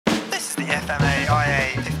this is the FMA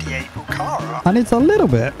IA-58 Bukhara. And it's a little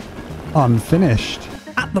bit unfinished.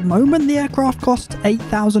 At the moment, the aircraft costs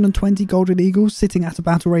 8,020 golden eagles, sitting at a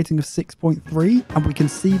battle rating of 6.3, and we can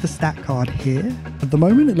see the stat card here. At the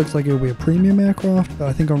moment, it looks like it will be a premium aircraft, but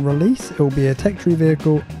I think on release, it will be a tech tree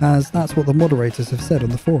vehicle, as that's what the moderators have said on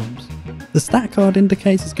the forums. The stat card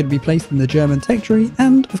indicates it's going to be placed in the German tech tree,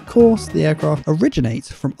 and of course, the aircraft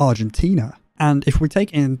originates from Argentina. And if we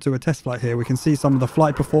take it into a test flight here, we can see some of the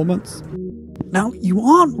flight performance. Now, you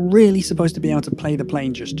aren't really supposed to be able to play the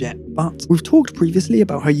plane just yet, but we've talked previously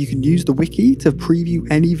about how you can use the wiki to preview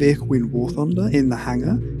any vehicle in War Thunder in the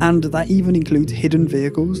hangar, and that even includes hidden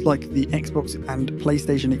vehicles like the Xbox and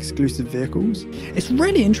PlayStation exclusive vehicles. It's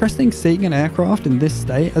really interesting seeing an aircraft in this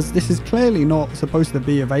state, as this is clearly not supposed to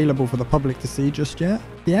be available for the public to see just yet.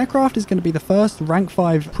 The aircraft is going to be the first rank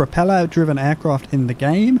 5 propeller-driven aircraft in the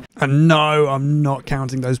game, and no, I'm not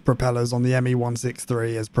counting those propellers on the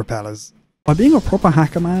ME-163 as propellers. By being a proper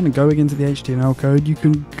hacker man and going into the HTML code, you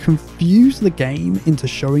can confuse the game into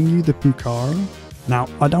showing you the Bukhara. Now,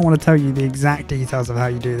 I don't want to tell you the exact details of how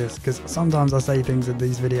you do this, because sometimes I say things in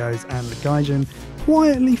these videos and the Gaijin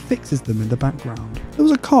quietly fixes them in the background. There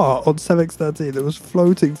was a car on 7x13 that was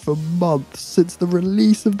floating for months since the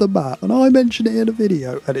release of the map, and I mentioned it in a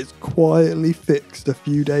video, and it's quietly fixed a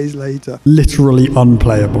few days later. Literally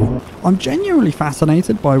unplayable. I'm genuinely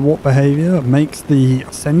fascinated by what behaviour makes the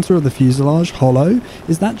centre of the fuselage hollow.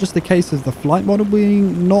 Is that just a case of the flight model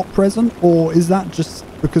being not present, or is that just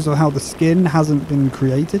because of how the skin hasn't been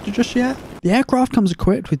created just yet? The aircraft comes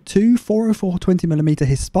equipped with two 404 20mm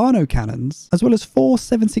Hispano cannons, as well as four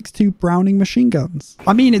 7.62 Browning machine guns.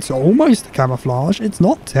 I mean, it's almost a camouflage. It's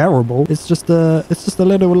not terrible. It's just a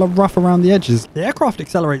little rough around the edges. The aircraft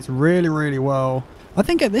accelerates really, really well. I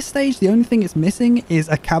think at this stage, the only thing it's missing is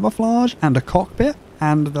a camouflage and a cockpit,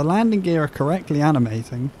 and the landing gear are correctly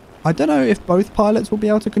animating. I don't know if both pilots will be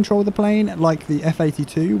able to control the plane like the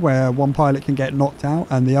F-82, where one pilot can get knocked out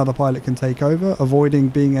and the other pilot can take over, avoiding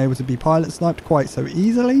being able to be pilot sniped quite so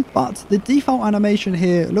easily. But the default animation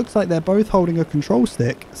here looks like they're both holding a control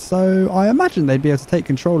stick, so I imagine they'd be able to take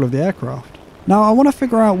control of the aircraft. Now, I want to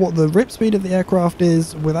figure out what the rip speed of the aircraft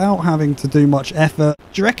is without having to do much effort.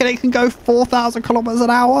 Do you reckon it can go 4,000 kilometers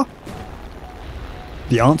an hour?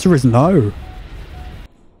 The answer is no.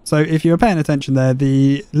 So if you were paying attention there,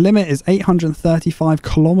 the limit is 835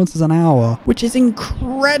 kilometers an hour, which is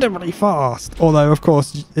incredibly fast. Although, of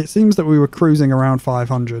course, it seems that we were cruising around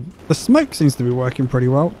 500. The smoke seems to be working pretty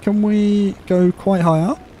well. Can we go quite high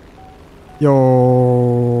up?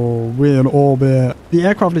 Yo, we're in orbit. The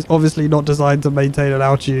aircraft is obviously not designed to maintain an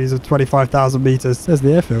altitude of 25,000 meters. There's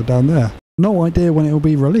the airfield down there. No idea when it will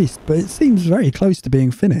be released, but it seems very close to being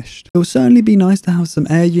finished. It will certainly be nice to have some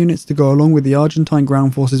air units to go along with the Argentine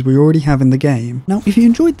ground forces we already have in the game. Now, if you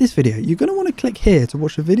enjoyed this video, you're going to want to click here to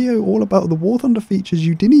watch a video all about the War Thunder features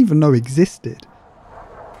you didn't even know existed.